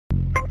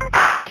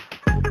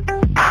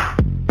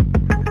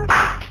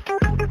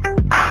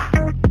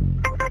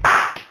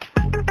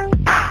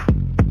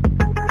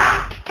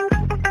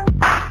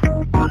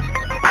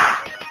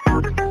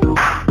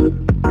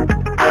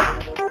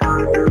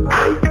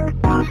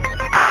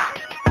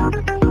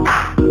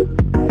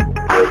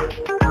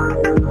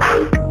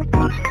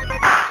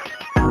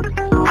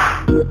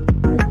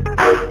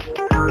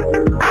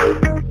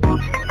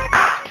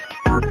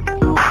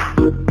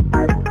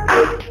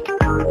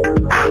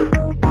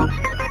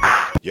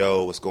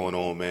Yo, what's going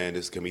on, man?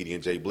 This is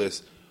comedian Jay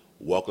Bliss.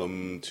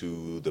 Welcome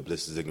to the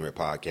Bliss is Ignorant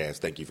podcast.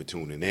 Thank you for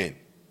tuning in.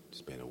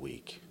 It's been a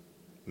week.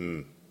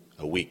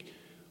 Week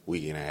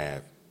and a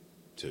half,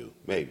 two,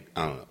 maybe.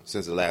 I don't know.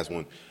 Since the last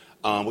one.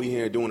 We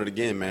here doing it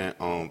again, man.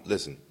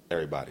 Listen,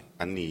 everybody,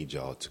 I need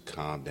y'all to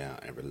calm down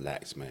and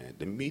relax, man.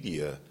 The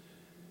media,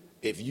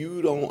 if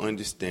you don't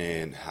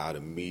understand how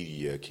the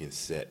media can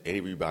set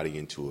everybody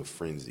into a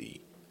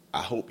frenzy,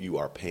 I hope you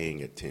are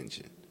paying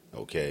attention,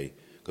 okay?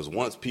 Because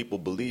once people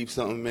believe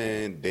something,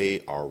 man,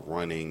 they are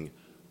running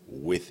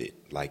with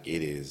it. Like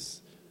it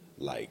is,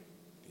 like,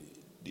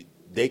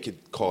 they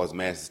could cause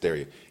mass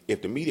hysteria.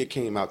 If the media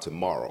came out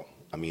tomorrow,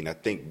 I mean, I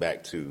think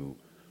back to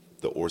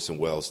the Orson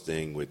Welles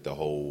thing with the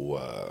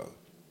whole,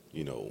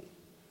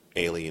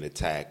 alien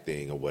attack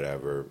thing or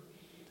whatever.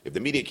 If the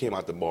media came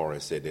out tomorrow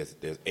and said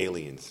there's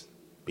aliens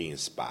being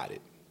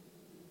spotted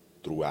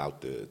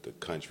throughout the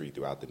country,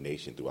 throughout the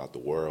nation, throughout the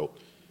world,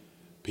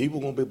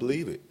 people going to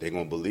believe it. They're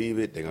going to believe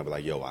it. They're going to be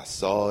like, yo, I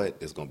saw it.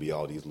 There's going to be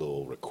all these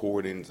little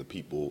recordings of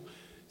people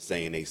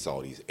saying they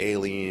saw these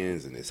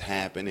aliens and it's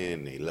happening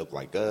and they look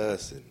like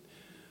us. And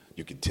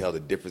you can tell the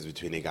difference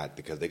between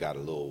because they got a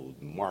little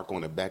mark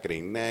on the back of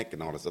their neck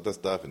and all this other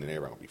stuff. And then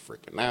everybody going to be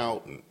freaking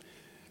out. And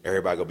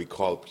everybody going to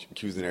be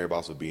accusing everybody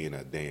else of being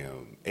a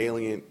damn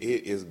alien.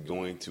 It is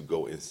going to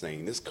go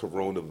insane. This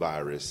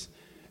coronavirus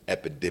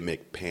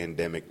epidemic,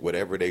 pandemic,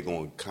 whatever they're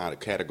going to kind of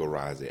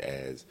categorize it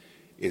as,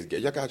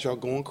 y'all got y'all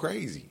going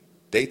crazy.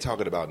 They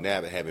talking about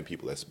now having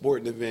people at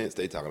sporting events.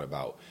 They talking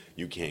about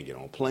you can't get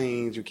on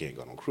planes, you can't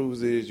go on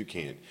cruises, you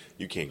can't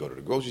go to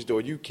the grocery store,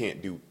 you can't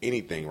do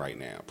anything right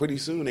now. Pretty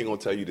soon they're gonna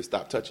tell you to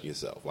stop touching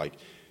yourself. Like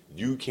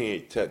you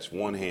can't touch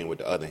one hand with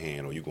the other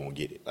hand or you're gonna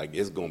get it. Like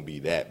it's gonna be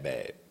that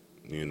bad,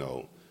 you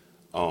know.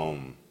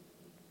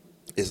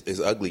 It's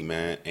ugly,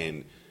 man.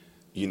 And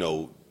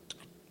to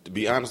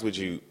be honest with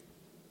you,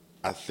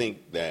 I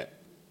think that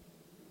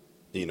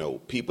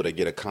people that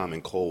get a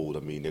common cold,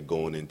 I mean, they're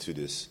going into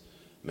this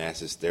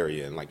mass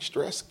hysteria, and like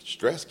stress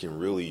can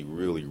really,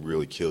 really,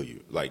 really kill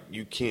you. Like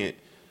you can't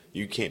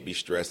be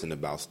stressing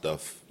about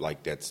stuff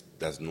like that's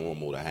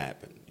normal to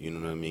happen. You know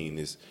what I mean?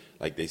 It's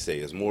like they say,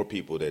 there's more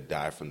people that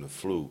die from the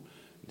flu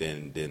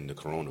than the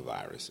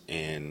coronavirus,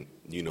 and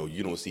you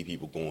don't see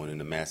people going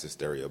into mass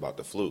hysteria about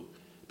the flu.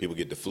 People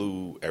get the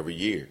flu every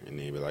year, and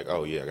they be like,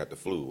 "Oh yeah, I got the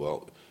flu."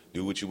 Well,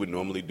 do what you would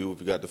normally do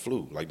if you got the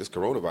flu. Like this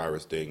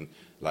coronavirus thing,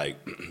 like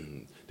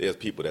there's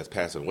people that's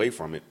passing away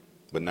from it,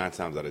 but 9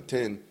 times out of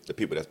 10, the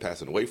people that's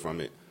passing away from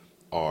it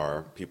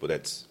are people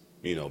that's,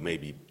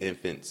 maybe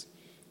infants,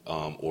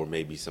 or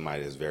maybe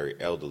somebody that's very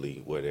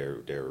elderly where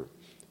their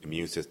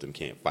immune system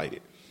can't fight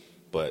it.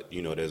 But,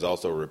 there's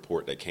also a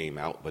report that came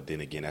out, but then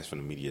again, that's from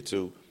the media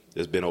too.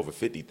 There's been over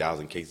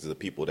 50,000 cases of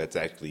people that's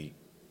actually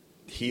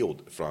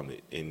healed from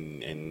it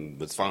and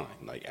was fine,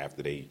 like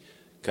after they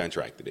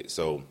contracted it.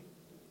 So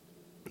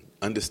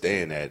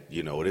understand that,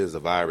 it is a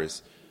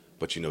virus,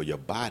 but, your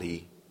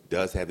body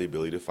does have the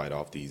ability to fight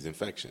off these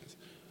infections,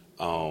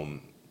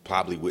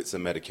 probably with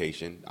some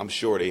medication. I'm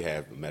sure they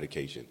have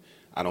medication.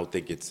 I don't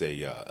think it's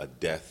a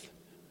death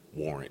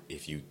warrant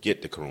if you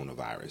get the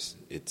coronavirus.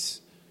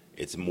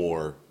 It's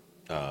more,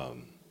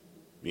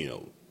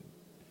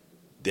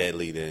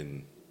 deadly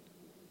than,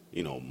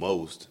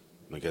 most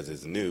because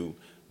it's new,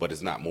 but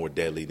it's not more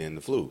deadly than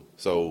the flu.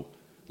 So,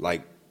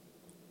 like,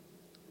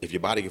 if your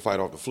body can fight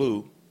off the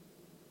flu,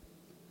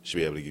 you should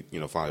be able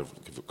to, fight off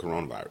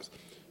coronavirus.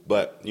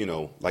 But,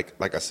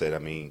 like I said, I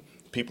mean,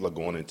 people are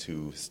going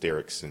into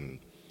hysterics and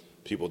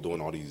people doing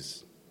all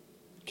these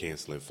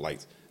canceling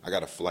flights. I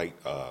got a flight,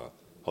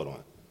 hold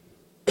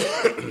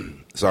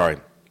on. Sorry,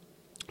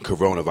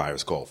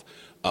 coronavirus cough.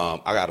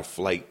 I got a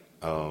flight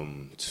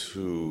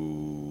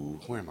to,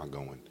 where am I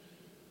going?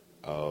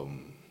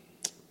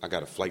 I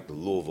got a flight to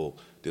Louisville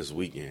this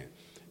weekend.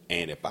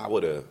 And if I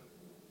would have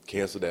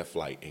canceled that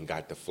flight and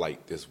got the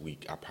flight this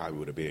week, I probably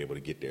would have been able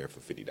to get there for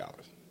 $50.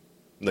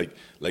 Like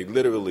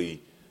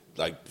literally,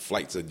 like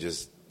flights are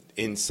just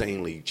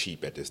insanely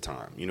cheap at this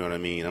time. You know what I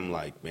mean? I'm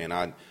like, man,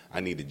 I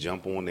need to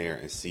jump on there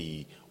and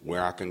see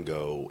where I can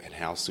go and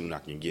how soon I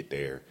can get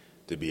there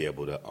to be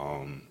able to,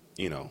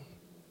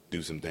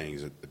 do some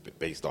things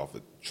based off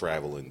of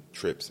travel and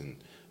trips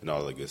and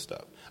all that good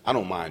stuff. I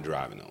don't mind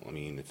driving though. I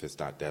mean, if it's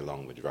not that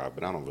long of a drive,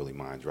 but I don't really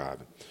mind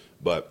driving.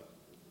 But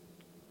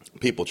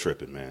people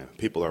tripping, man.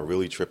 People are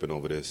really tripping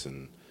over this,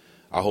 and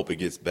I hope it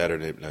gets better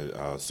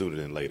sooner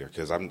than later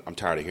because I'm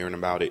tired of hearing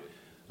about it.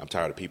 I'm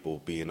tired of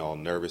people being all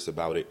nervous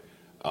about it.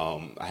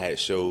 I had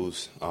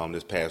shows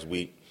this past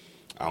week.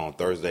 On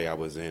Thursday, I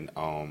was in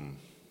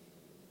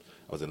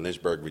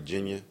Lynchburg,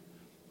 Virginia.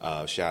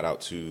 Shout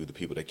out to the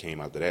people that came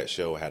out to that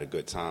show. I had a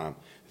good time.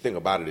 The thing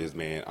about it is,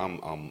 man,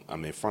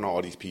 I'm in front of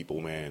all these people,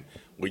 man.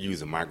 We're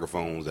using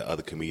microphones that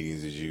other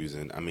comedians is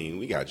using. I mean,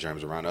 we got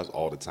germs around us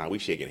all the time. We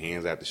shaking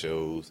hands at the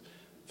shows,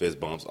 fist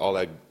bumps, all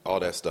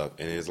that stuff.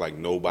 And it's like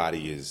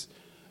nobody is.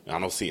 I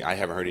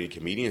haven't heard any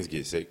comedians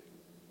get sick.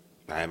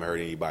 I haven't heard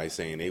anybody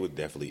saying they were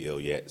definitely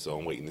ill yet. So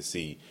I'm waiting to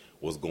see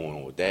what's going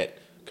on with that.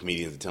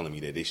 Comedians are telling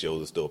me that their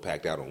shows are still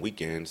packed out on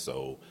weekends.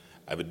 So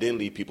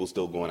evidently people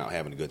still going out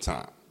having a good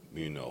time.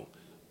 You know,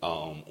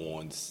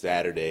 on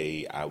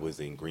Saturday I was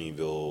in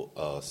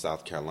Greenville,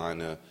 South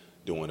Carolina,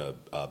 doing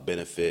a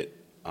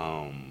benefit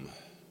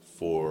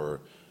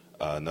for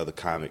another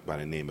comic by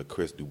the name of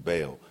Chris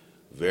Dubale.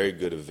 Very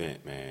good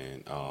event,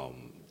 man.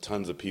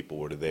 Tons of people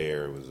were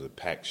there. It was a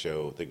packed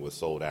show. I think it was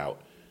sold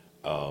out.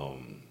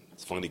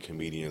 It's funny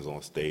comedians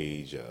on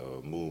stage,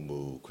 Moo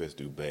Moo, Chris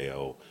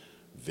Dubale,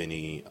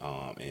 Vinny,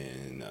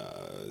 and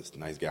this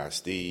nice guy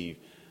Steve.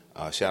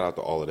 Shout out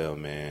to all of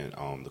them, man.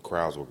 The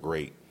crowds were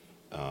great.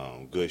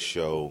 Good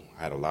show.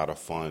 Had a lot of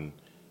fun,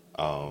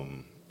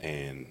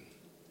 and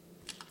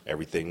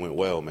everything went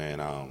well,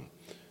 man.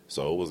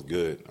 So it was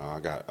good. I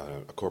got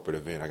a corporate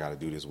event I got to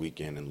do this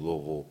weekend in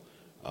Louisville,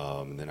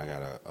 and then I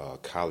got a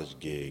college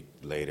gig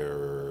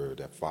later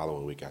that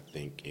following week, I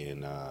think,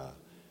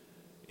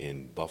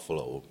 in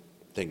Buffalo.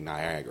 I think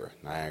Niagara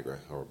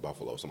or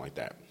Buffalo, something like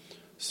that.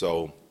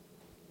 So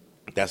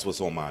that's what's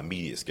on my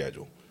immediate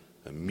schedule.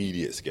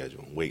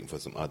 Waiting for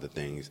some other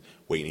things.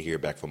 Waiting to hear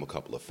back from a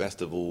couple of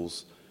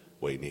festivals.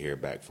 Waiting to hear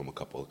back from a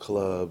couple of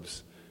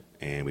clubs.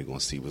 And we're going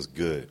to see what's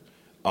good.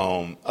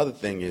 Other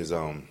thing is,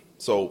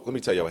 so let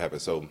me tell you what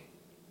happened. So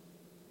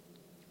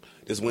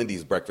this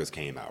Wendy's breakfast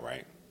came out,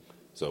 right?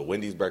 So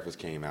Wendy's breakfast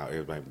came out.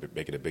 Everybody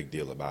making a big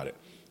deal about it.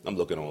 I'm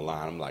looking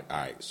online. I'm like, all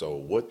right, so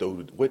what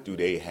do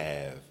they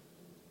have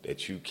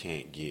that you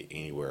can't get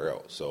anywhere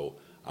else? So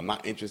I'm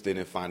not interested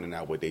in finding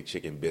out what their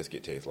chicken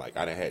biscuit tastes like.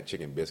 I done had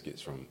chicken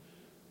biscuits from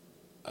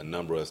a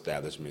number of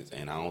establishments,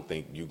 and I don't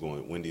think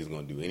Wendy's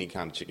going to do any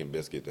kind of chicken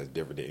biscuit that's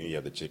different than any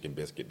other chicken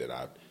biscuit that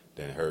I've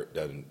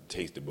done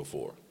tasted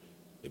before.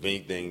 If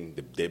anything,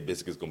 their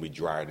biscuit's going to be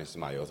drier than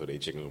somebody else, or their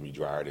chicken going to be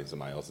drier than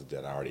somebody else's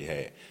that I already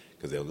had.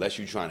 Because unless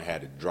you're trying to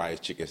have the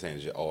driest chicken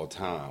sandwich of all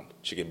time,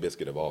 chicken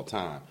biscuit of all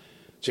time,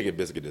 chicken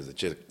biscuit is a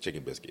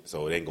chicken biscuit,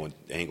 so it ain't going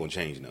to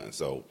change nothing.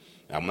 So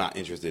I'm not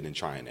interested in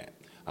trying that.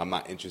 I'm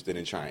not interested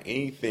in trying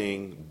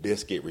anything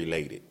biscuit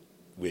related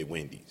with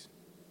Wendy's.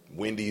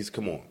 Wendy's,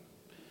 come on.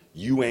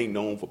 You ain't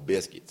known for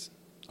biscuits,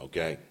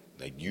 okay?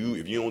 Like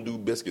if you don't do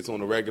biscuits on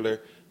the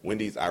regular,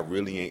 Wendy's, I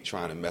really ain't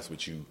trying to mess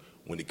with you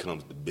when it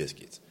comes to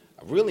biscuits.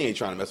 I really ain't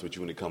trying to mess with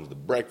you when it comes to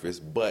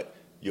breakfast, but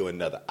you're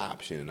another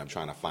option, and I'm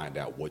trying to find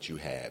out what you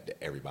have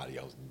that everybody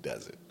else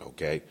doesn't,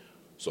 okay?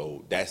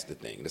 So that's the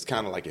thing. It's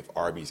kind of like if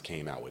Arby's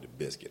came out with a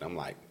biscuit. I'm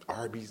like,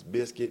 Arby's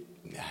biscuit?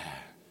 Nah.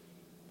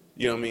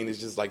 You know what I mean? It's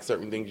just like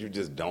certain things you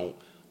just don't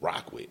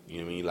rock with. You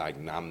know what I mean? Like,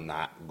 nah, I'm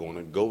not going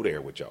to go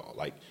there with y'all.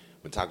 Like,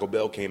 when Taco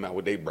Bell came out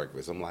with their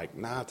breakfast, I'm like,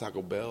 nah,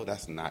 Taco Bell,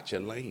 that's not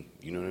your lane.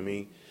 You know what I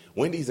mean?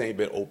 Wendy's ain't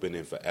been open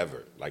in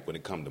forever, like when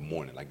it come to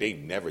morning. Like, they've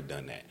never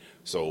done that.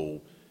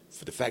 So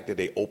for the fact that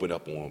they open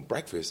up on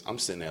breakfast, I'm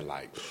sitting there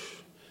like,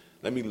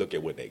 let me look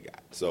at what they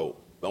got. So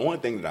the only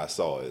thing that I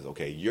saw is,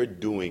 okay, you're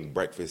doing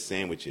breakfast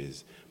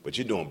sandwiches, but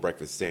you're doing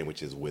breakfast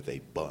sandwiches with a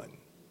bun.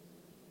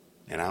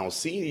 And I don't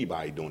see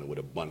anybody doing it with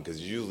a bun, because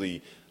it's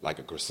usually like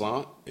a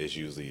croissant, it's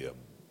usually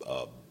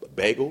a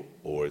bagel,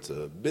 or it's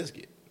a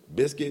biscuit.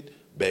 Biscuit,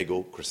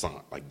 bagel,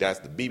 croissant. Like, that's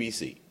the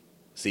BBC,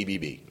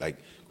 CBB. Like,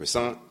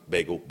 croissant,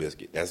 bagel,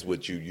 biscuit. That's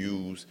what you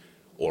use,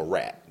 or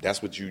wrap.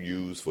 That's what you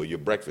use for your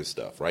breakfast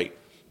stuff, right?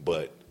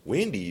 But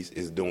Wendy's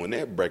is doing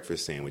their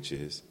breakfast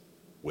sandwiches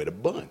with a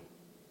bun.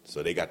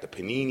 So they got the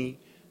panini,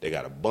 they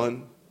got a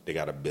bun, they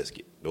got a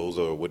biscuit. Those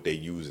are what they're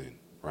using,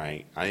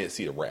 right? I didn't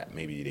see the wrap.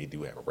 Maybe they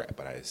do have a wrap,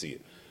 but I didn't see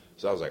it.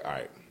 So I was like, all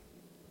right.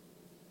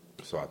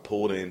 So I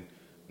pulled in,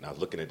 and I was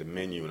looking at the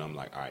menu, and I'm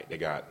like, all right,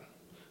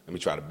 let me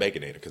try the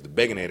Baconator, because the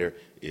Baconator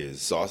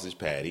is sausage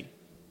patty,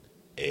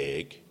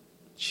 egg,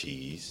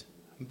 cheese,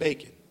 and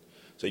bacon.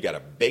 So you got a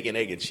bacon,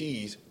 egg, and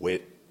cheese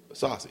with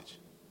sausage.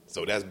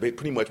 So that's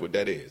pretty much what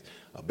that is.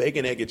 A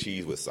bacon, egg, and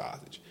cheese with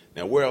sausage.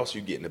 Now, where else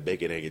you getting a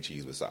bacon, egg, and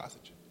cheese with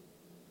sausage?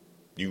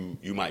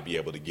 You might be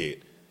able to you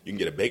can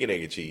get a bacon,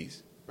 egg, and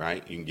cheese,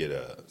 right? You can get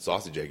a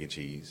sausage, egg, and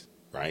cheese,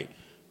 right?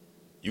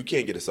 You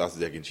can't get a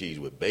sausage, egg, and cheese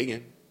with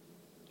bacon.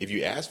 If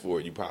you ask for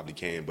it, you probably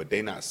can, but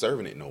they're not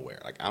serving it nowhere.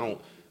 Like,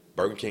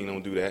 Burger King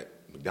don't do that.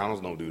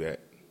 McDonald's don't do that.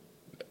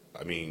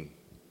 I mean,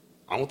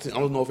 I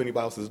don't know if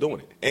anybody else is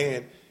doing it.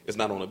 And it's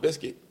not on a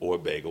biscuit or a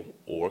bagel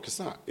or a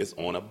croissant. It's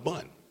on a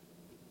bun.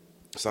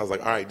 So I was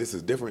like, all right, this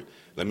is different.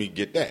 Let me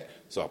get that.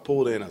 So I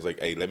pulled in. I was like,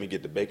 hey, let me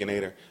get the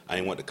Baconator. I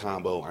didn't want the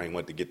combo. I didn't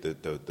want to get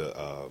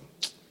the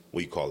what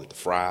do you call it, the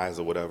fries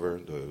or whatever,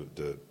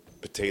 the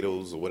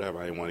potatoes or whatever.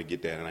 I didn't want to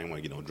get that, and I didn't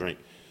want to get no drink.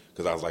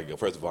 Because I was like,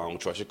 first of all, I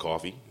don't trust your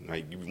coffee.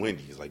 Like,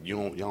 Wendy's, like,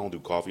 y'all don't do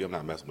coffee. I'm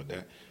not messing with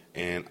that.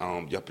 And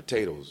your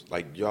potatoes,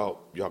 like,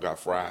 y'all got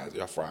fries.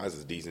 Y'all fries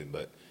is decent,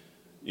 but,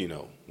 you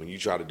know, when you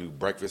try to do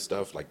breakfast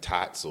stuff like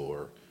tots,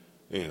 or,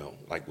 you know,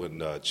 like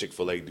when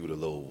Chick-fil-A do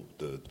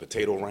the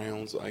potato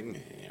rounds, like,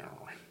 man,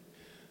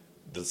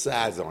 the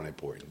sides aren't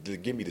important.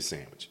 Just give me the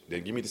sandwich.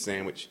 Then give me the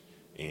sandwich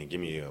and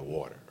give me a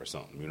water or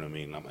something. You know what I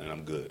mean? And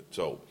I'm good.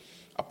 So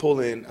I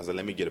pull in. I was like,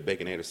 let me get a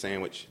Baconator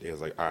sandwich. They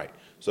was like, all right.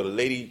 So the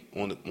lady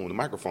on the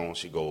microphone,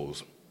 she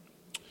goes,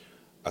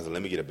 I was like,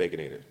 let me get a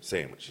Baconator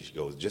sandwich. She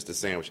goes, just a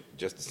sandwich,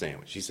 just a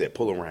sandwich. She said,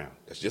 pull around.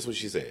 That's just what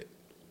she said.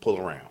 Pull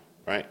around,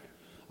 right?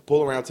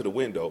 Pull around to the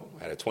window.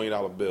 I had a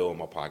 $20 bill in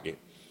my pocket.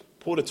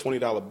 Pull the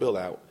 $20 bill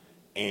out,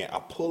 and I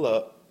pull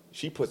up.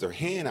 She puts her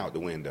hand out the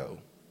window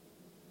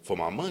for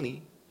my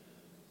money,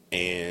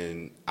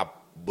 and I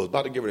was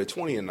about to give her the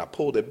 20, and I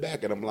pulled it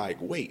back, and I'm like,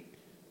 wait,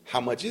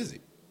 how much is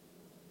it?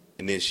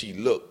 And then she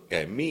looked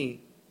at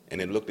me, and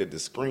then looked at the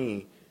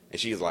screen, and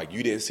she's like,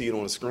 you didn't see it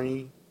on the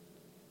screen?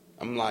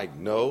 I'm like,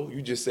 no,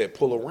 you just said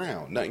pull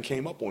around. Nothing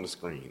came up on the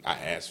screen. I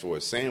asked for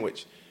a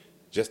sandwich,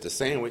 just a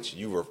sandwich.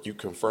 You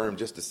confirmed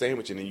just a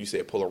sandwich, and then you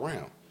said pull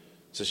around.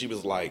 So she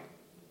was like,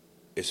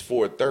 it's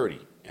 4:30.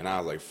 And I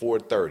was like,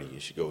 4:30.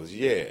 And she goes,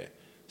 yeah.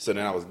 So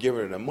then I was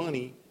giving her the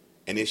money,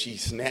 and then she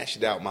snatched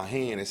it out my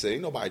hand and said,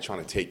 ain't nobody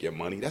trying to take your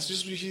money. That's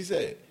just what she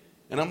said.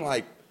 And I'm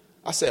like,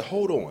 I said,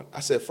 hold on. I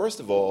said, first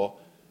of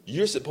all,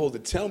 you're supposed to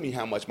tell me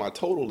how much my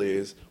total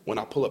is when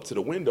I pull up to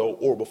the window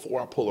or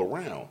before I pull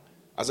around.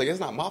 I was like, it's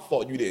not my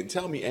fault you didn't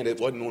tell me and it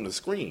wasn't on the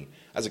screen.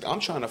 I was like, I'm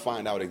trying to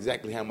find out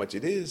exactly how much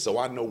it is so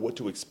I know what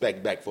to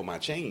expect back for my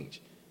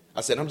change.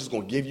 I said, I'm just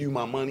going to give you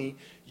my money.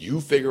 You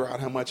figure out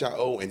how much I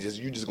owe, and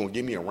you just going to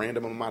give me a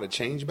random amount of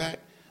change back?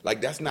 Like,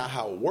 that's not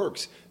how it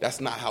works. That's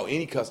not how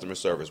any customer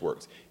service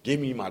works. Give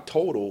me my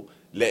total.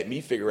 Let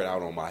me figure it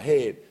out on my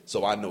head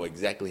so I know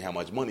exactly how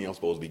much money I'm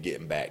supposed to be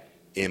getting back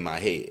in my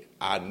head.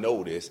 I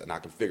know this, and I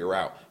can figure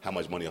out how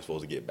much money I'm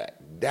supposed to get back.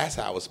 That's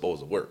how it's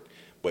supposed to work.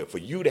 But for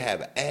you to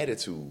have an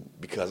attitude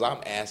because I'm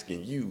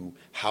asking you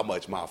how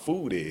much my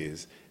food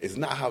is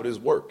not how this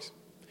works.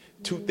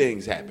 Two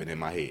things happen in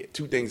my head.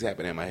 Two things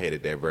happen in my head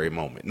at that very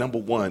moment. Number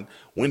one,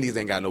 Wendy's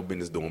ain't got no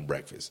business doing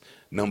breakfast.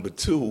 Number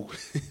two,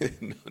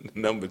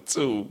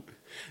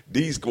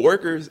 these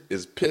workers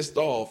is pissed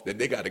off that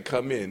they got to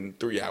come in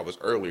 3 hours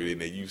earlier than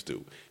they used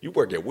to. You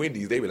work at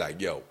Wendy's, they be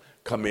like, yo,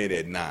 come in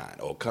at 9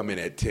 or come in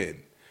at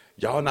 10.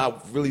 Y'all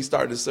not really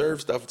starting to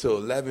serve stuff until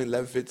 11,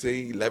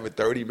 11:15,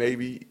 11:30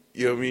 maybe,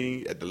 you know what I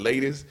mean, at the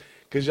latest.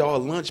 Because y'all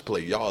lunch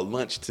play. Y'all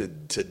lunch to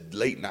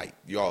late night.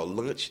 Y'all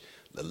lunch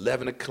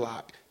 11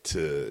 o'clock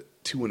to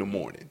 2 in the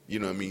morning. You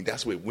know what I mean?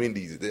 That's what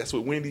Wendy's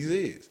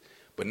is.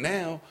 But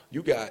now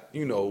you got,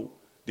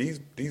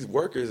 these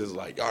workers is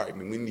like, all right,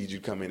 man, we need you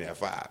to come in at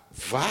 5.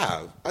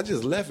 5? I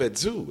just left at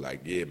 2.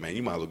 Like, yeah, man,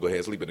 you might as well go ahead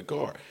and sleep in the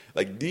car.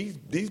 Like,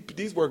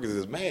 these workers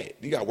is mad.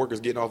 You got workers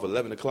getting off at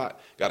 11 o'clock,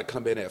 got to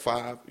come in at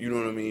 5, you know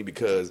what I mean,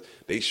 because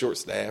they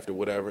short-staffed or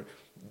whatever.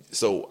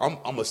 So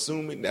I'm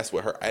assuming that's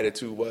what her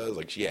attitude was.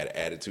 Like, she had an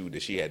attitude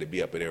that she had to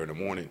be up in there in the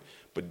morning.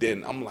 But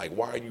then I'm like,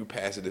 why are you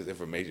passing this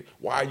information?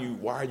 Why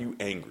are you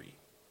angry?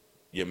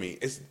 You know what I mean?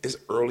 It's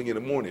early in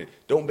the morning.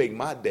 Don't make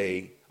my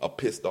day a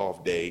pissed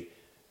off day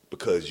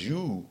because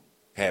you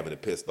having a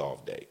pissed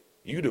off day.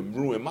 You done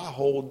ruined my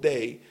whole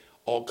day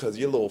all because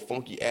your little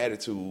funky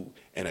attitude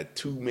and a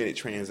 2-minute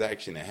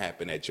transaction that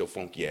happened at your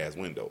funky ass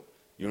window.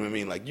 You know what I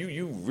mean? Like,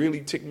 you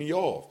really ticked me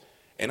off.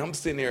 And I'm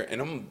sitting there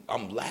and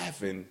I'm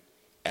laughing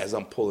as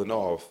I'm pulling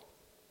off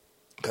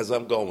because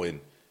I'm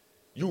going,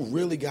 you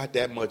really got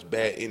that much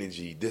bad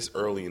energy this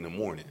early in the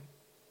morning.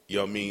 You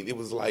know what I mean? It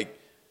was like,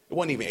 it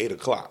wasn't even 8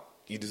 o'clock.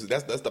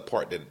 That's the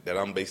part that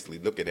I'm basically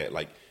looking at.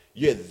 Like,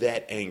 you're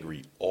that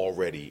angry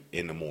already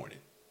in the morning.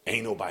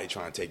 Ain't nobody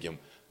trying to take him.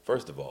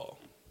 First of all,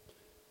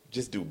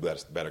 just do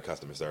better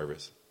customer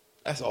service.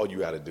 That's all you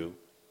got to do.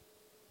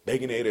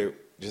 Baconator,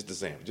 just the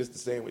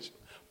sandwich.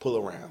 Pull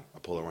around. I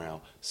pull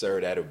around. Sir,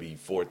 that'll be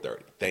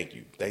 4:30.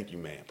 Thank you,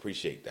 man.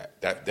 Appreciate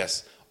that.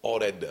 That's all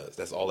that does.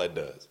 That's all that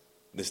does.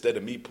 Instead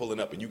of me pulling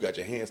up and you got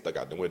your hand stuck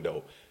out the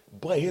window.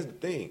 But here's the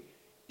thing.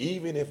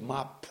 Even if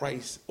my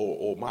price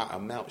or my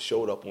amount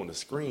showed up on the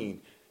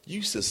screen,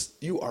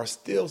 you are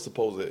still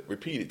supposed to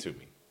repeat it to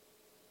me.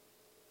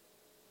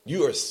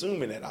 You are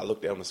assuming that I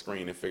looked down the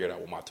screen and figured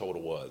out what my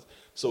total was.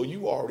 So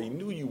you already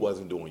knew you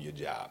wasn't doing your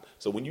job.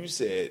 So when you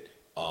said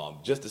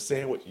just a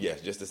sandwich,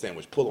 yes, just a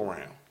sandwich, pull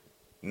around.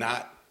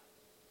 Not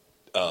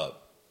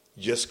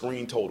your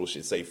screen total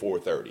should say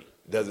 4:30.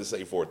 Does it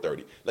say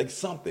 4:30? Like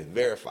something,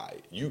 verify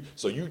it.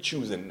 So you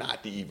choosing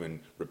not to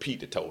even repeat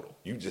the total.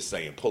 You just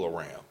saying pull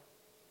around.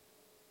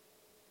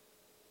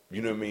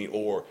 You know what I mean?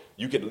 Or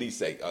you could at least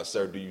say,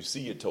 sir, do you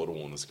see your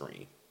total on the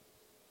screen?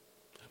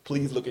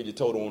 Please look at your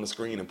total on the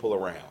screen and pull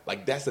around.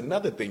 Like, that's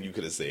another thing you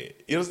could have said.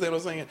 You understand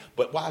what I'm saying?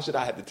 But why should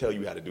I have to tell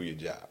you how to do your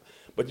job?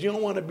 But you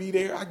don't want to be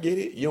there. I get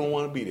it. You don't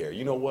want to be there.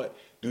 You know what?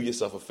 Do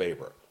yourself a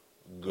favor.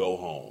 Go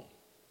home.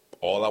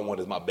 All I want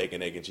is my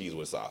bacon, egg, and cheese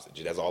with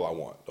sausage. That's all I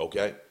want,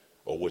 okay?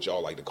 Or what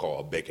y'all like to call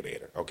a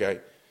baconator,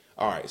 okay?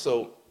 All right,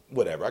 so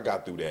whatever. I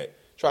got through that.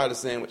 Tried the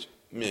sandwich.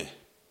 Meh.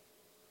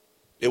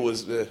 It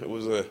was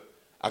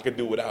I could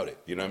do without it.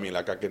 You know what I mean?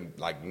 Like, I can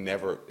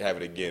never have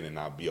it again and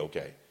I'll be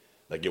okay.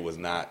 Like, it was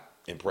not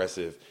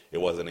impressive. It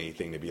wasn't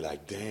anything to be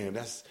like, damn,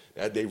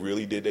 that they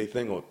really did their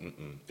thing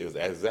on. It was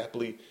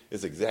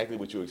exactly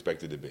what you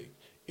expected to be.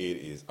 It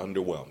is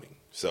underwhelming.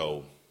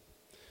 So,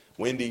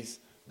 Wendy's,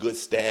 good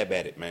stab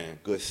at it, man.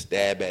 Good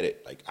stab at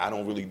it. Like, I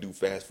don't really do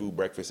fast food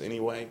breakfast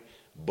anyway,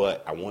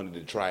 but I wanted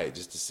to try it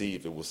just to see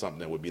if it was something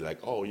that would be like,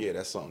 oh yeah,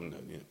 that's something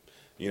that,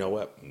 you know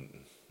what?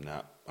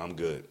 Nah, I'm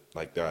good.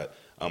 Like that.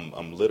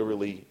 I'm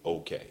literally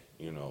okay,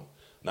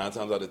 9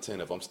 times out of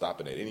 10, if I'm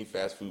stopping at any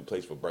fast food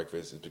place for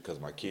breakfast, it's because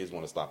my kids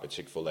want to stop at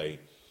Chick-fil-A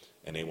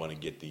and they want to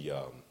get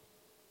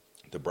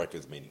the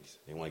breakfast minis.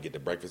 They want to get the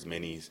breakfast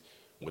minis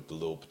with the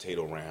little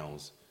potato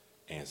rounds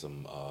and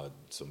some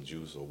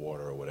juice or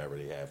water or whatever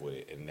they have with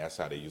it, and that's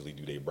how they usually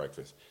do their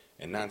breakfast.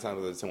 And 9 times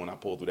out of 10, when I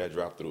pull through that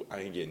drive-through, I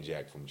ain't getting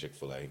jacked from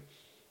Chick-fil-A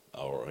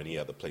or any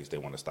other place they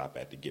want to stop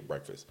at to get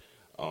breakfast.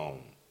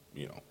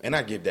 And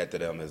I give that to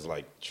them as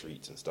like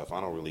treats and stuff.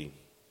 I don't really.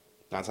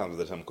 9 times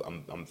out of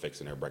 10, I'm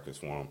fixing their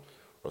breakfast for them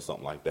or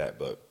something like that.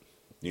 But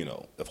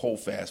the whole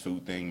fast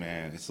food thing,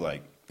 man, it's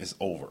like it's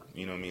over.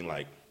 You know what I mean?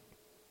 Like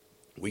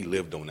we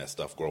lived on that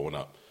stuff growing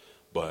up,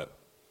 but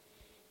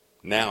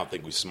now I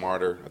think we're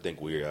smarter. I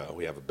think we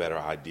have a better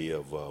idea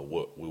of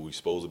what we're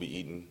supposed to be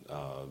eating.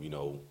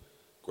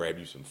 Grab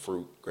you some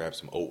fruit, grab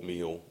some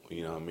oatmeal.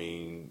 You know what I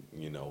mean?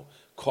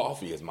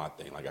 Coffee is my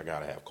thing. Like I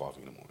gotta have coffee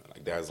in the morning.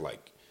 Like that's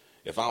like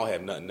if I don't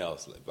have nothing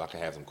else, if I can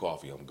have some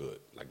coffee, I'm good.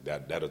 Like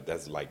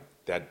that's like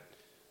that.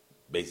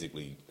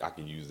 Basically, I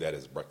can use that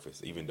as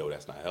breakfast, even though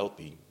that's not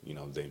healthy.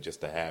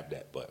 Just to have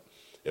that. But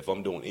if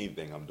I'm doing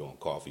anything, I'm doing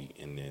coffee,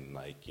 and then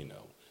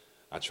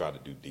I try to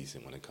do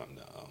decent when it come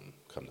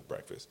to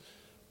breakfast.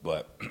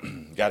 But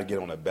got to get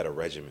on a better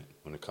regimen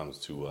when it comes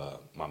to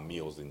my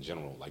meals in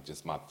general, like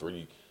just my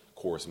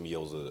 3-course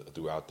meals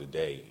throughout the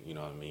day. You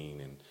know what I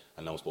mean? And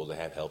I know I'm supposed to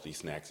have healthy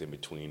snacks in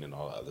between and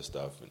all that other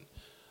stuff. And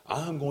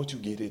I'm going to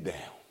get it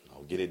down.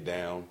 I'll get it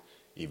down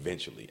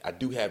eventually. I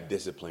do have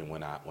discipline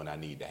when I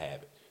need to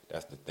have it.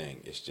 That's the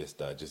thing. It's just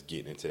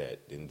getting into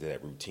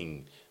that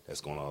routine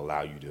that's going to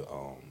allow you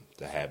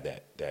to have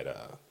that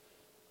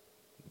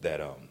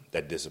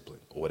discipline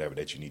or whatever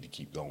that you need to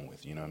keep going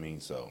with. You know what I mean?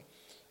 So,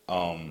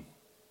 a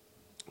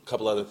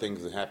couple other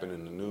things that happened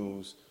in the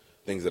news,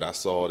 things that I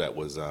saw that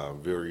was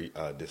very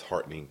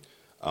disheartening.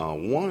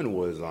 One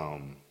was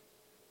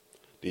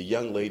the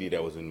young lady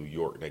that was in New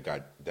York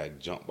that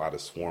jumped by the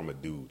swarm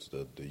of dudes.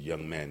 The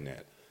young man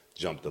that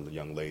jumped the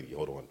young lady.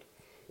 Hold on.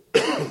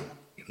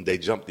 They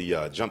jumped the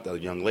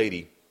young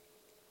lady.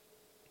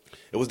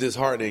 It was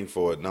disheartening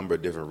for a number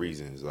of different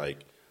reasons.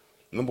 Like,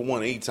 number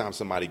one, anytime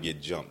somebody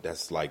get jumped,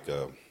 that's like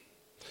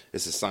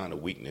it's a sign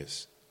of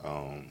weakness,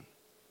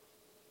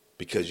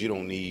 because you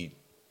don't need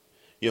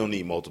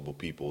multiple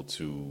people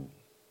to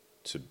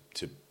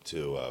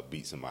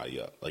beat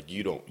somebody up. Like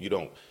you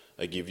don't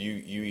like if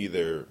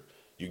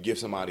you give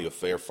somebody a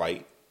fair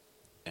fight,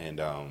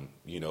 and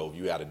if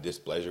you had a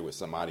displeasure with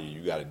somebody,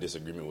 you got a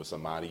disagreement with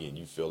somebody, and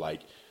you feel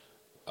like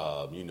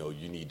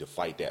you need to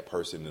fight that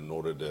person in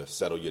order to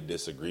settle your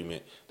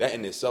disagreement. That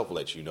in itself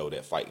lets you know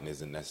that fighting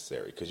isn't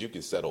necessary, because you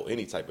can settle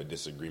any type of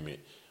disagreement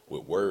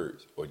with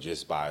words or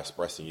just by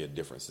expressing your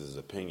differences of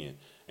opinion,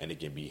 and it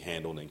can be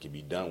handled and can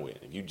be done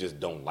with. If you just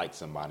don't like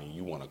somebody and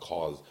you want to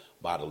cause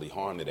bodily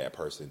harm to that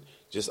person,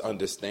 just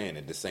understand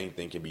that the same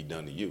thing can be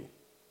done to you.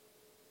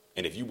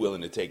 And if you're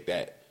willing to take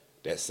that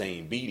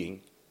same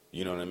beating,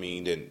 you know what I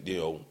mean, then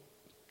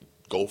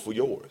go for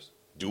yours.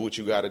 Do what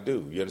you got to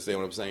do. You understand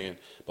what I'm saying?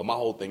 But my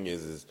whole thing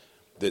is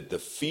that the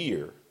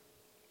fear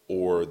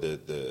or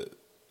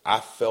I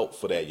felt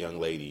for that young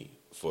lady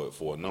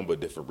for a number of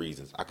different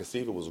reasons. I could see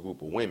if it was a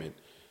group of women,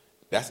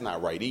 that's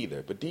not right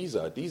either. But these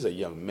are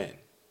young men,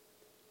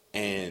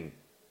 and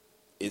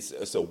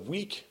it's a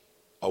weak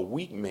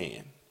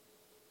man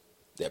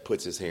that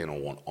puts his hand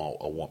on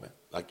a woman.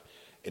 Like,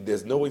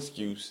 there's no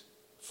excuse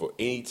for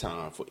any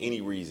time, for any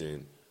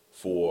reason,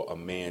 for a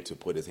man to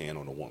put his hand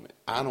on a woman.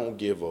 I don't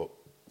give a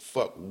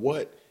fuck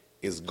what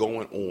is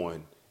going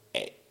on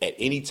at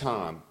any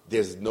time.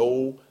 There's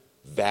no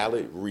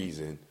valid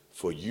reason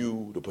for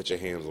you to put your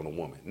hands on a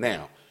woman.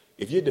 Now,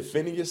 if you're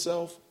defending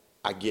yourself,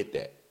 I get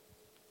that.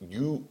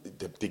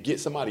 To get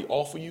somebody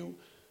off of you,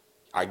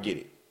 I get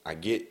it. I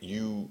get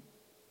you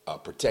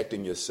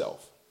protecting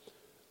yourself.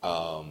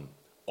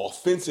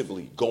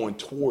 Offensively going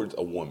towards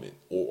a woman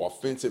or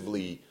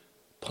offensively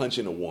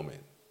punching a woman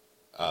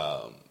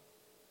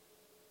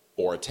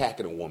or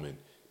attacking a woman,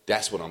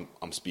 that's what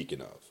I'm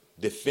speaking of.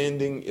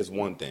 Defending is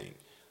one thing.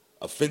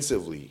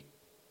 Offensively,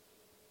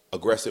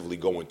 aggressively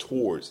going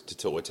towards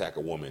to attack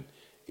a woman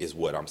is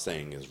what I'm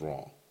saying is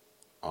wrong.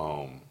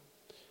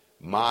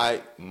 My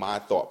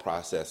thought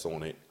process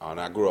on it, and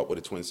I grew up with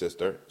a twin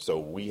sister, so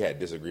we had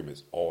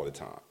disagreements all the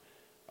time.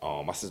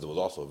 My sister was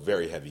also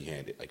very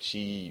heavy-handed. Like,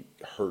 she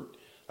hurt.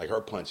 Like,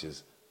 her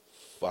punches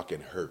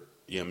fucking hurt.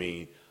 You know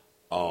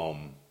what I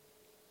mean?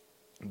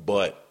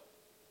 But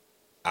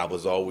I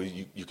was always,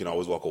 you can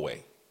always walk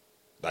away.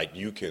 Like,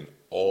 you can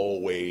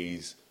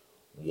always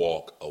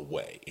walk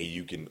away.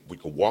 And we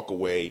can walk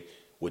away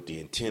with the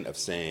intent of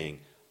saying,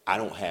 I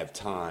don't have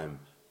time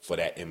for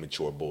that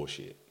immature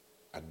bullshit.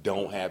 I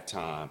don't have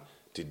time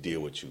to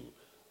deal with you.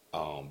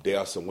 There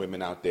are some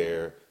women out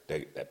there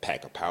that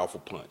pack a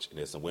powerful punch, and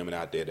there's some women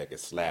out there that can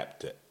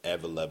slap the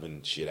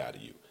ever-loving shit out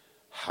of you.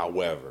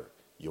 However,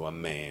 you're a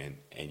man,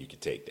 and you can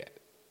take that.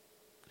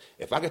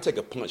 If I could take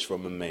a punch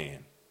from a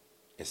man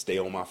and stay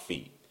on my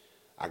feet,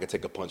 I could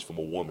take a punch from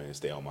a woman and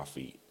stay on my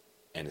feet.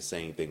 And the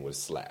same thing with a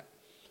slap.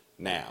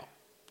 Now,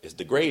 it's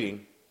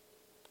degrading,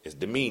 it's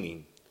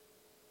demeaning,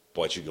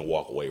 but you can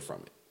walk away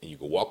from it. And you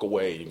can walk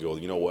away and you go,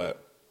 you know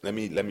what? Let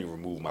me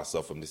remove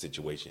myself from this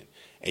situation.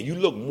 And you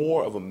look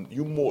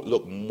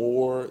look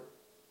more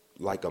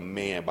like a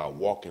man by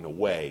walking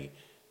away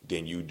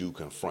than you do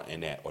confronting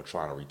that or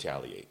trying to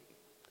retaliate.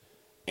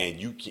 And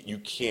you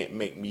can't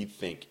make me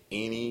think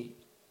any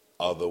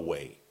other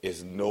way.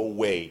 There's no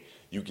way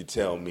you can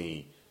tell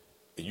me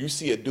you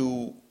see a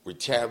dude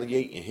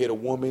retaliate and hit a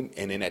woman,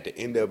 and then at the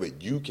end of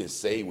it, you can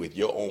say with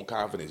your own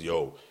confidence, he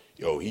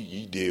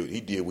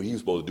did what he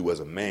was supposed to do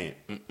as a man.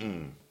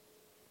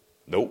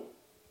 Nope.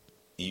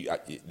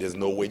 There's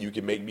no way you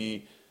can make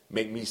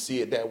me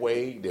see it that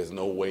way. There's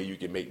no way you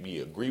can make me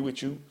agree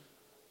with you.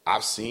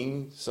 I've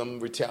seen some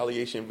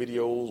retaliation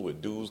videos where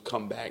dudes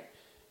come back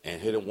and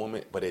hit a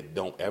woman, but it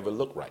don't ever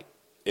look right.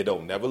 It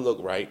don't never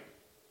look right.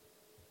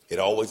 It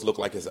always look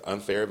like it's an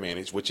unfair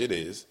advantage, which it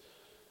is.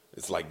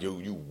 It's like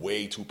you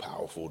way too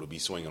powerful to be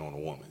swinging on a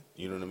woman.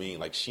 You know what I mean?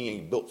 Like she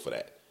ain't built for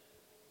that.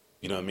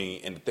 You know what I mean?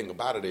 And the thing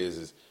about it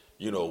is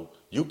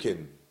you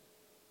can.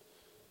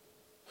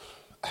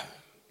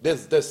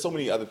 There's so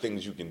many other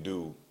things you can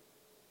do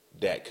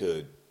that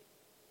could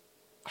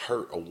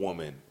hurt a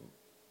woman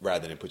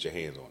rather than put your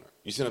hands on her.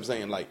 You see what I'm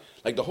saying? Like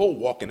the whole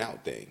walking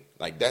out thing,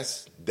 like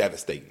that's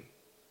devastating,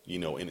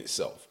 in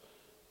itself.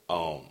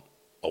 A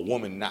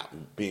woman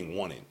not being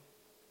wanted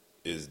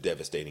is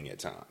devastating at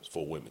times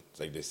for women. It's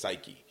like their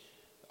psyche.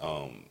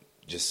 I'm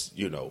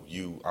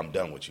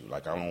done with you.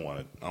 Like I don't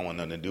want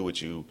nothing to do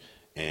with you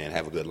and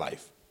have a good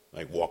life.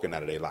 Like walking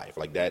out of their life.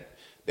 Like that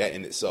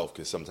in itself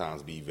can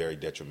sometimes be very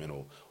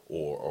detrimental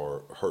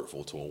or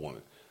hurtful to a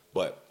woman.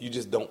 But you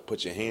just don't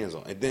put your hands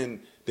on. And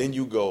then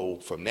you go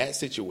from that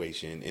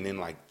situation, and then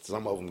like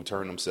some of them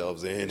turn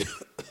themselves in.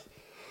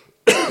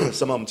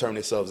 Some of them turn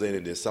themselves in,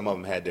 and then some of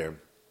them had their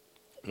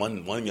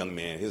one young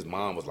man. His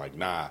mom was like,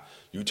 "Nah,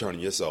 you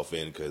turning yourself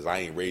in because I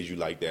ain't raised you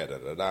like that." Da,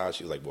 da, da.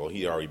 She's like, "Well,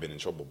 he already been in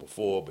trouble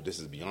before, but this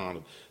is beyond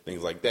him."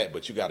 Things like that.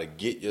 But you got to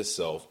get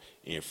yourself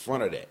in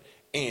front of that.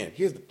 And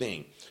here's the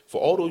thing: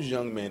 for all those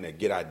young men that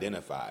get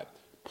identified,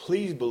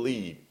 please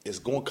believe it's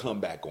going to come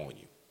back on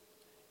you.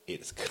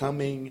 It's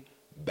coming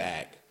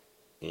back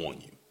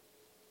on you.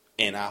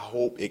 And I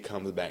hope it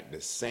comes back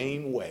the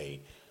same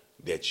way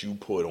that you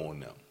put on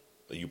them,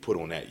 or you put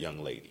on that young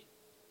lady.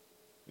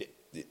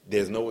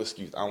 There's no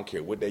excuse. I don't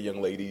care what that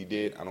young lady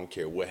did. I don't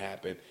care what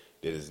happened.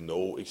 There is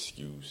no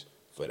excuse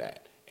for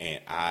that.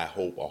 And I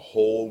hope a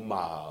whole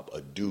mob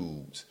of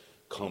dudes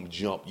come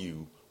jump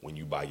you when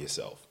you by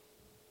yourself.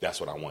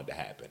 That's what I want to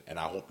happen. And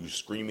I hope you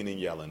screaming and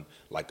yelling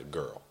like a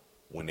girl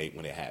when it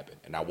happened.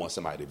 And I want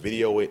somebody to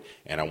video it,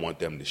 and I want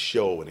them to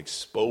show and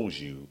expose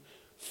you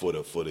for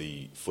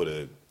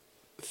the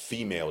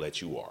female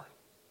that you are.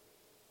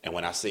 And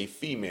when I say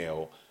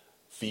female,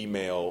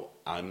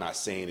 I'm not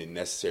saying it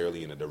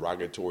necessarily in a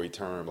derogatory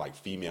term, like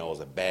female is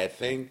a bad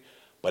thing,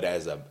 but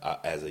as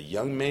a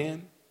young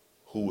man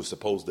who was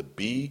supposed to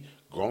be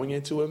growing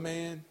into a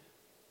man,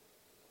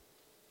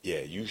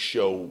 yeah, you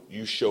show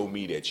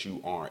me that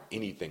you aren't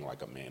anything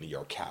like a man.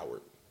 You're a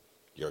coward.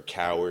 You're a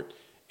coward,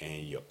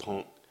 and you're a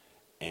punk,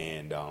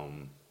 and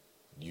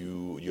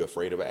you're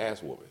afraid of an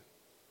ass whooping.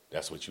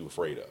 That's what you're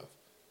afraid of.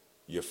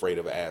 You're afraid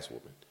of an ass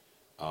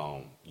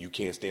whooping. You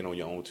can't stand on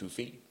your own 2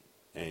 feet,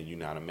 and you're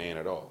not a man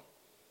at all.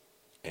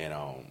 And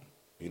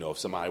if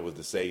somebody was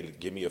to say,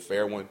 "Give me a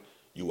fair one,"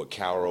 you would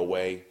cower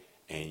away,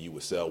 and you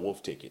would sell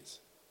wolf tickets,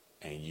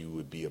 and you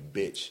would be a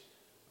bitch,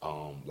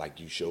 like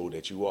you showed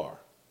that you are.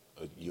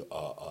 You're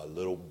a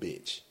little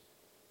bitch.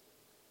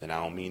 And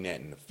I don't mean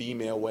that in a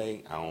female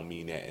way. I don't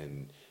mean that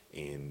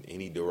in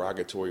any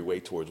derogatory way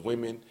towards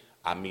women.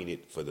 I mean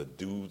it for the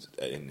dudes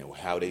and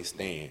how they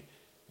stand.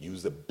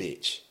 Use a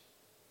bitch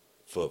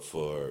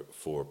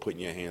for putting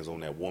your hands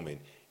on that woman,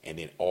 and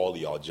then all of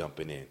y'all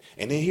jumping in.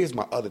 And then here's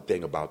my other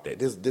thing about that.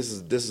 This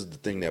is the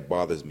thing that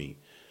bothers me.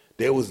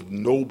 There was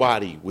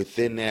nobody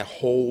within that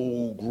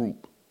whole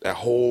group, that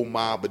whole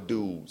mob of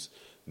dudes,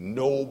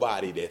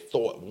 nobody that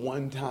thought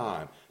one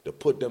time to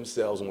put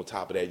themselves on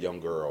top of that young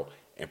girl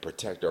and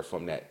protect her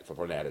from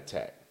that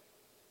attack.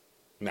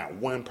 Not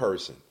one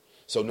person.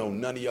 So no,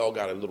 none of y'all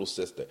got a little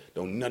sister.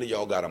 No, none of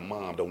y'all got a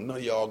mom. No, none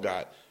of y'all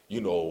got,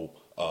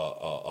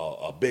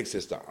 a big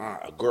sister,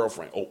 aunt, a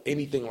girlfriend, or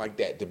anything like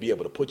that to be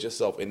able to put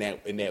yourself in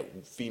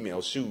that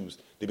female's shoes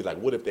to be like,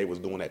 what if they was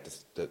doing that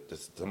to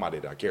somebody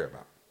that I care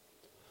about?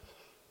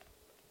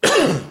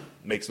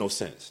 Makes no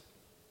sense.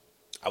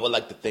 I would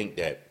like to think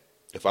that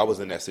if I was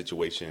in that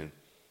situation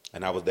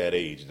and I was that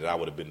age, that I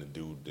would have been the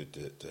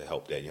dude to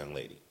help that young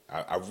lady.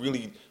 I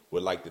really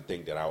would like to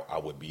think that I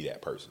would be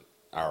that person.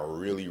 I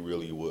really,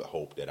 really would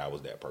hope that I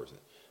was that person.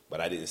 But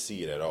I didn't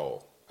see it at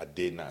all. I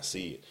did not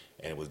see it,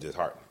 and it was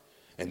disheartening.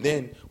 And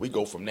then we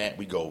go from that,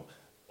 we go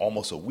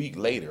almost a week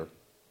later,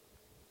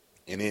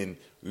 and then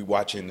we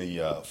watching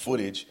the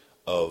footage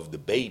of the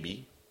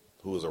baby,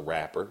 who is a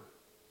rapper.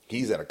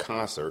 He's at a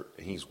concert,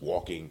 and he's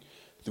walking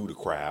through the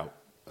crowd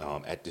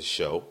at this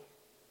show.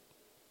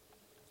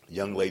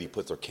 Young lady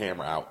puts her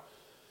camera out,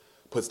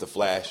 puts the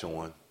flash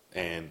on,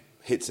 and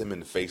hits him in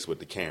the face with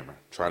the camera,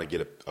 trying to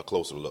get a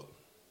closer look.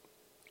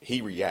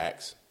 He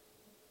reacts,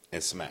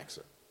 and smacks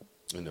her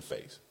in the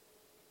face.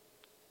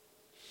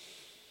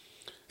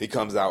 He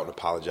comes out and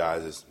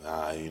apologizes.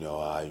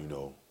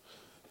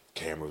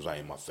 Camera was right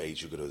in my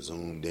face. You could have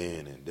zoomed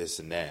in and this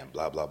and that and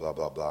blah, blah, blah,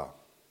 blah, blah.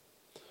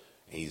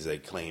 And he's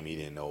like, claim he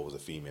didn't know it was a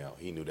female.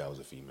 He knew that was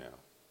a female.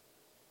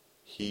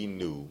 He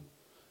knew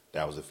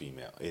that was a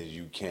female. And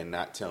you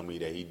cannot tell me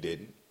that he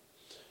didn't.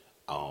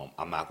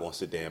 I'm not going to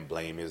sit there and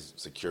blame his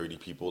security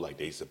people like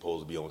they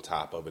supposed to be on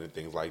top of it and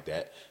things like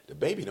that. The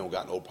baby don't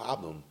got no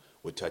problem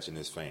with touching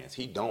his fans.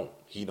 He don't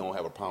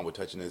have a problem with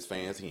touching his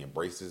fans. He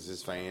embraces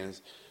his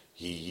fans.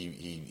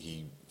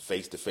 He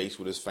face to face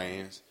with his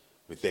fans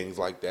with things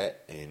like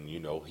that. And, he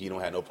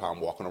don't have no problem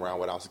walking around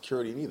without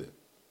security neither.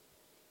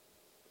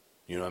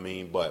 You know what I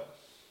mean? But,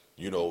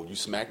 you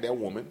smack that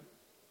woman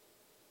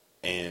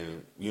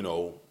and,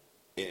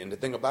 and the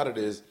thing about it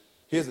is,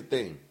 here's the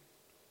thing.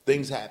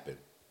 Things happen.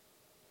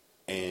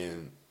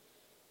 And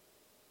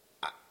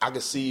I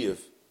could see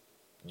if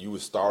you were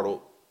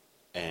startled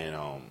and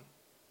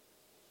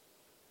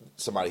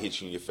somebody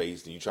hits you in your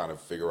face and you trying to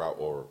figure out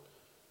or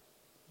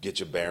get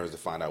your bearings to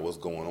find out what's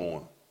going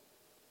on.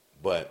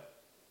 But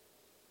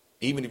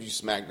even if you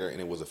smacked her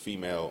and it was a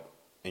female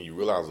and you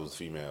realized it was a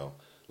female,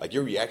 like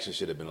your reaction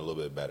should have been a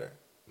little bit better.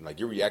 Like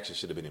your reaction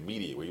should have been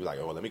immediate where you're like,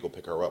 oh, let me go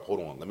pick her up.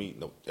 Hold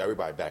on.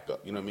 Everybody back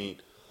up. You know what I mean?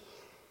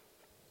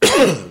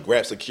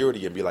 Grab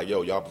security and be like,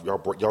 yo,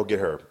 y'all get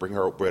her. Bring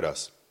her with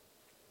us.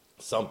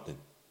 Something.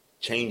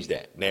 Change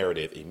that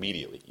narrative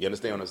immediately. You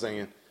understand what I'm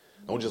saying?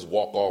 Don't just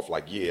walk off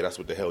like, yeah, that's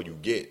what the hell you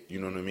get. You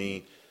know what I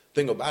mean?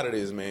 Thing about it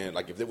is, man,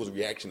 like if there was a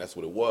reaction, that's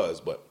what it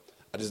was. But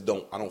I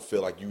don't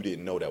feel like you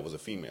didn't know that was a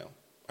female.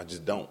 I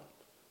just don't.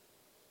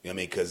 You know what I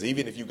mean? Because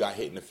even if you got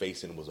hit in the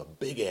face and it was a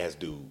big-ass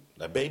dude,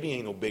 that baby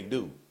ain't no big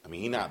dude. I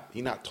mean, he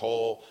not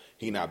tall.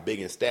 He not big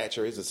in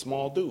stature. He's a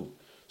small dude.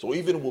 So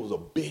even if it was a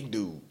big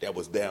dude that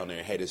was down there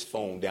and had his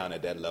phone down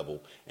at that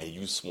level and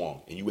you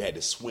swung and you had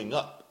to swing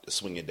up to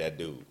swing at that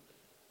dude,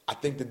 I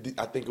think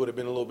it would have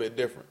been a little bit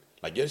different.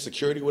 Like, your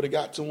security would have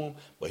got to him,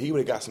 but he would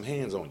have got some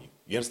hands on you.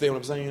 You understand what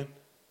I'm saying?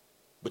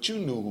 But you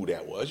knew who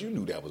that was. You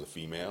knew that was a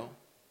female.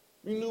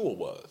 You knew it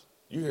was.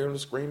 You hear them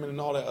screaming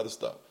and all that other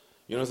stuff.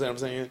 You know what I'm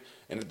saying?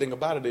 And the thing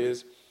about it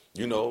is,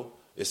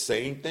 it's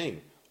same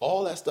thing.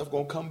 All that stuff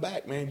going to come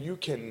back, man. You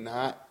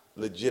cannot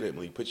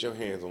legitimately put your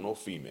hands on no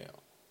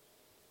female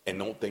and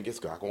don't think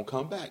it's not going to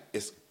come back.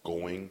 It's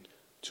going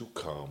to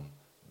come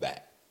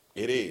back.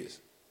 It is.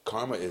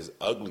 Karma is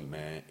ugly,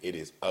 man. It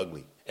is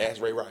ugly.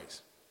 Ask Ray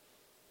Rice.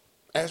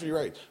 Ask Ray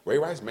Rice. Ray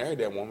Rice married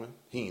that woman.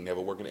 He ain't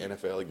never working in the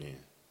NFL again.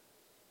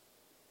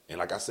 And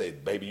like I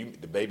said,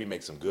 the baby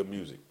makes some good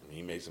music. I mean,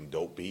 he makes some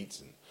dope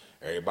beats and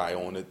everybody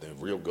on it, the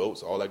real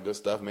goats, all that good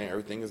stuff, man.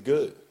 Everything is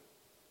good.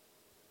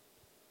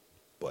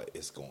 But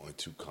it's going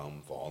to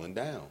come falling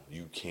down.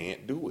 You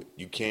can't do it.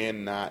 You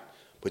cannot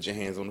put your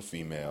hands on a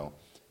female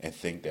and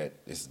think that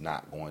it's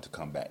not going to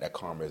come back. That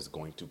karma is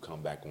going to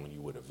come back on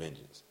you with a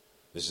vengeance.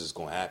 This is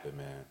going to happen,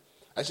 man.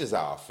 That's just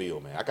how I feel,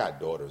 man. I got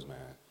daughters,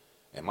 man.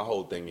 And my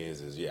whole thing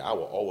is I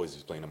will always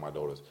explain to my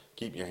daughters,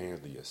 keep your hands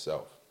to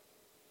yourself.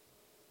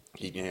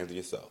 Keep your hands to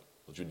yourself.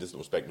 Don't you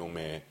disrespect no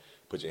man.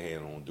 Put your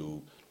hand on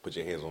dude. Put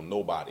your hands on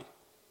nobody.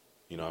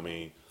 You know what I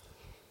mean?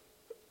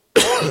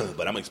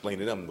 But I'm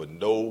explaining to them with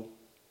no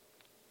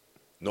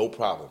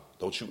problem.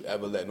 Don't you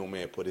ever let no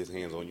man put his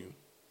hands on you.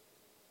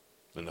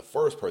 And the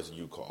first person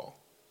you call,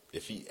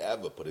 if he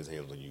ever put his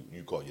hands on you,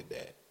 you call your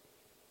dad.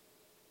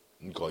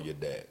 You call your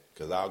dad.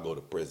 Because I'll go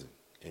to prison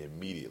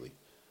immediately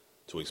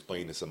to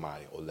explain to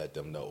somebody or let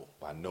them know,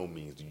 by no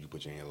means do you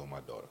put your hands on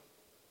my daughter.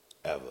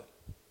 Ever.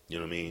 You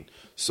know what I mean?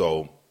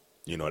 So,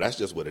 that's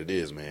just what it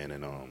is, man.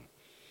 And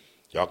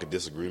y'all can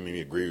disagree with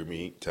me, agree with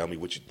me, tell me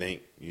what you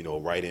think.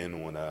 Write in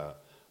on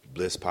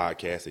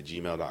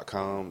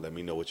blisspodcast@gmail.com. Let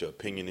me know what your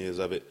opinion is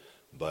of it.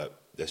 But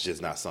that's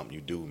just not something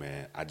you do,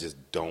 man. I just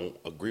don't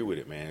agree with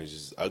it, man. It's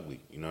just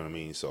ugly. You know what I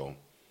mean? So,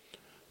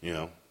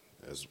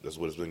 that's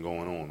what has been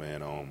going on,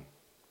 man.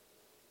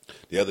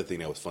 The other thing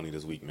that was funny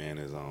this week, man,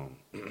 is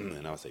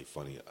and I would say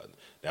funny.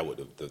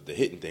 The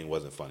hitting thing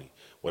wasn't funny.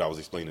 What I was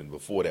explaining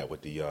before that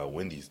with the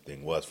Wendy's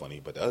thing was funny,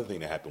 but the other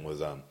thing that happened was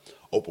Oprah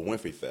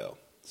Winfrey fell.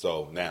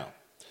 So now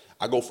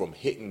I go from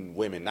hitting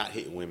women, not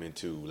hitting women,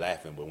 to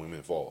laughing when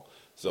women fall.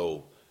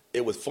 So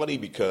it was funny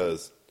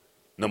because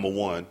number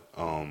one,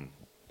 and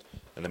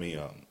let me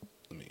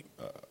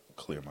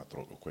clear my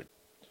throat real quick.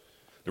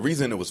 The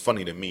reason it was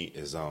funny to me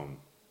is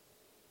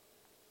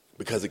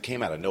because it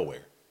came out of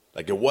nowhere.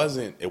 Like it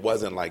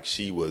wasn't like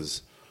she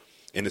was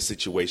in a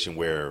situation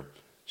where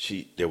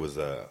there was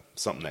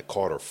something that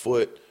caught her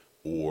foot,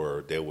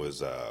 or there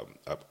was a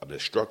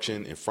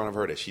destruction in front of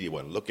her that she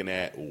wasn't looking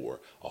at, or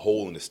a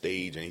hole in the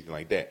stage, or anything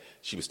like that.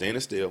 She was standing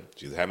still.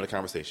 She was having a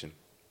conversation.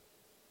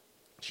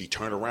 She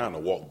turned around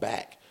and walked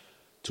back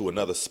to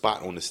another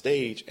spot on the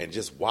stage and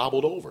just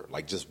wobbled over,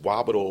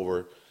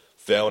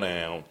 fell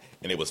down.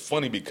 And it was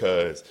funny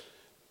because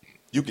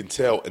you can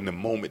tell in the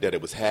moment that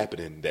it was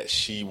happening that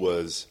she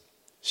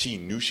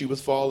knew she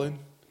was falling,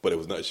 but it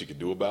was nothing she could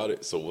do about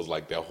it. So it was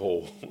like that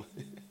whole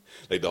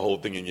Like the whole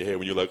thing in your head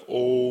when you're like,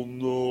 oh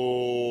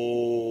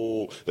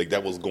no. Like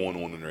that was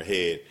going on in her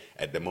head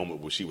at the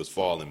moment where she was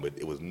falling, but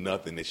it was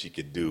nothing that she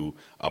could do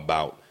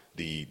about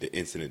the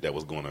incident that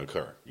was going to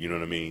occur. You know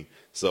what I mean?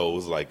 So it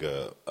was like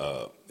it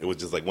was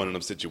just like one of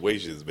them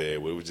situations,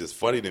 man, where it was just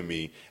funny to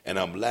me, and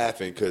I'm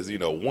laughing because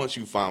once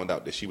you found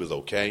out that she was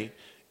okay,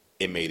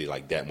 it made it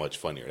like that much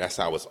funnier. That's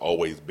how it's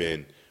always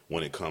been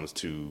when it comes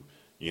to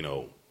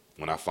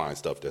when I find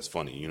stuff that's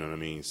funny. You know what I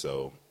mean?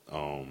 So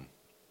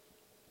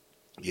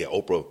yeah,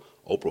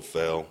 Oprah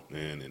fell,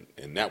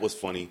 and that was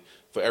funny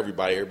for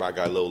everybody. Everybody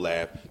got a little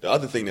laugh. The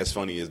other thing that's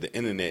funny is the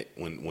internet.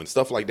 When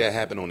stuff like that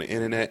happen on the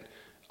internet,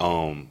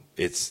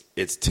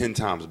 it's 10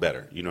 times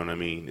better. You know what I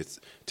mean? It's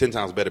 10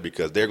 times better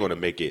because they're going to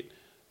make it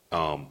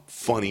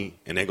funny,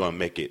 and they're going to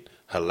make it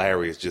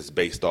hilarious just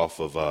based off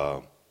of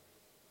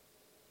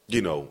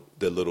the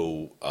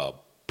little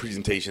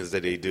presentations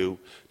that they do.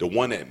 The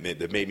one that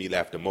made me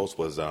laugh the most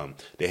was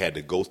they had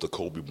the ghost of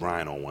Kobe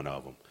Bryant on one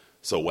of them.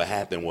 So what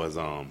happened was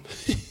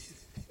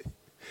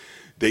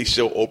they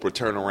show Oprah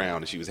turn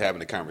around, and she was having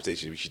a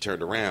conversation. When she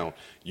turned around,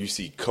 you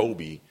see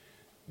Kobe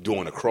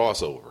doing a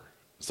crossover.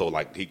 So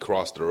like he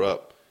crossed her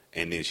up,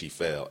 and then she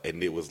fell,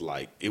 and it was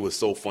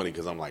so funny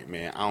because I'm like,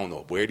 man, I don't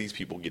know where these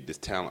people get this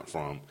talent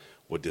from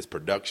with this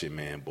production,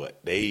 man, but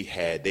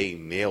they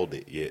nailed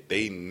it. Yeah,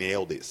 they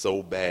nailed it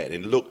so bad,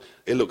 and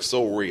it looked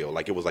so real,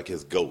 like it was like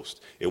his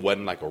ghost. It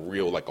wasn't like a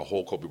real, like a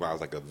whole Kobe Bryant, it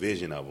was like a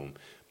vision of him,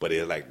 but it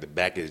was like the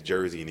back of his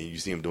jersey, and then you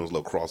see him doing his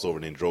little crossover,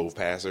 and then drove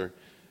past her,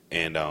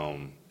 and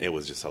it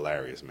was just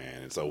hilarious,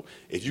 man. And so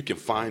if you can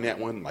find that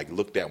one, like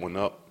look that one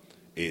up.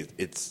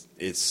 It's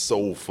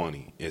so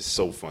funny. It's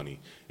so funny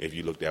if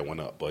you look that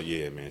one up. But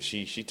yeah, man,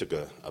 she took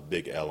a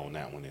big L on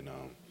that one, and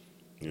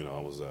it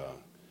was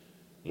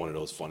one of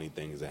those funny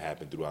things that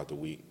happened throughout the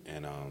week.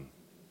 And I'm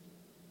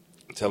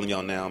telling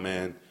y'all now,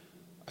 man,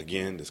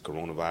 again, this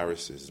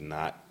coronavirus is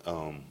not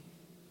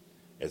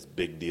as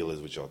big deal as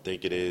what y'all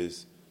think it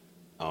is.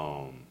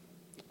 I'm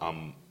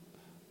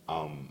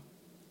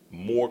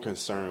more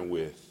concerned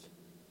with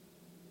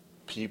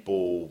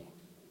people.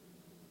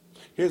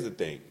 Here's the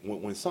thing.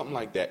 When something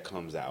like that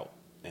comes out,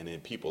 and then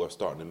people are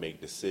starting to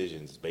make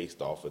decisions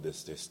based off of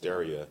this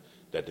hysteria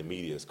that the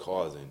media is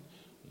causing,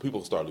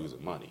 people start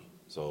losing money.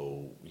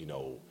 So,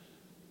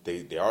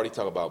 they already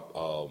talk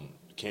about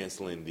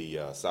canceling the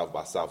South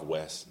by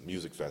Southwest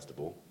Music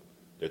Festival.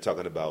 They're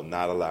talking about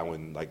not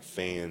allowing like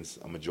fans,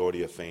 a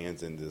majority of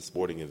fans in the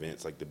sporting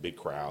events, like the big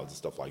crowds and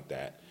stuff like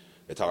that.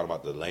 They're talking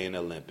about delaying the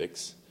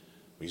Olympics.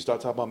 When you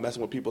start talking about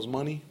messing with people's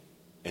money,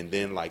 and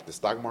then like the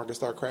stock market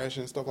start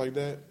crashing and stuff like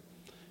that,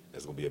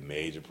 that's going to be a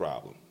major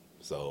problem.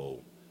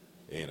 So,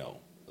 a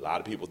lot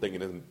of people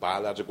thinking it's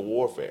biological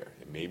warfare.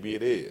 And maybe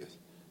it is,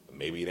 but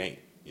maybe it ain't.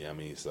 You know what I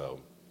mean? So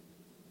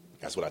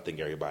that's what I think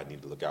everybody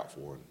needs to look out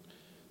for and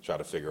try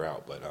to figure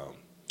out. But I'm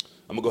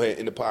going to go ahead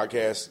and end the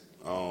podcast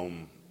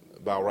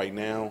about right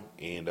now.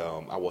 And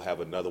I will have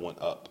another one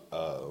up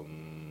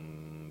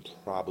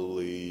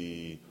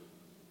probably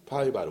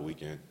by the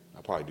weekend.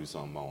 I'll probably do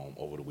something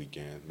over the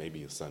weekend,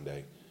 maybe a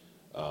Sunday.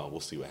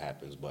 We'll see what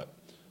happens. But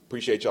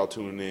appreciate y'all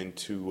tuning in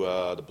to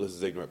the Bliss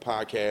is Ignorant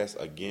podcast.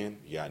 Again,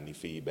 if you got any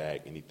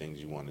feedback, any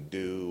things you want to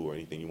do, or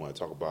anything you want to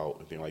talk about,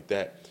 anything like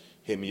that,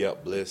 hit me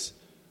up,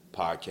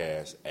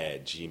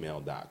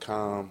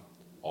 blisspodcast@gmail.com.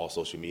 All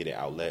social media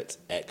outlets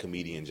at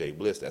Comedian J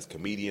Bliss. That's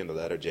comedian, the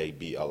letter J,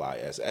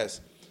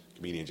 BLISS.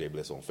 Comedian J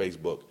Bliss on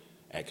Facebook,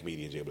 at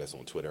Comedian J Bliss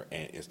on Twitter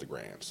and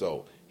Instagram.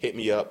 So hit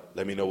me up.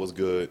 Let me know what's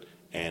good.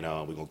 And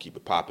we're going to keep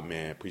it popping,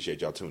 man.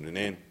 Appreciate y'all tuning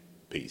in.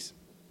 Peace.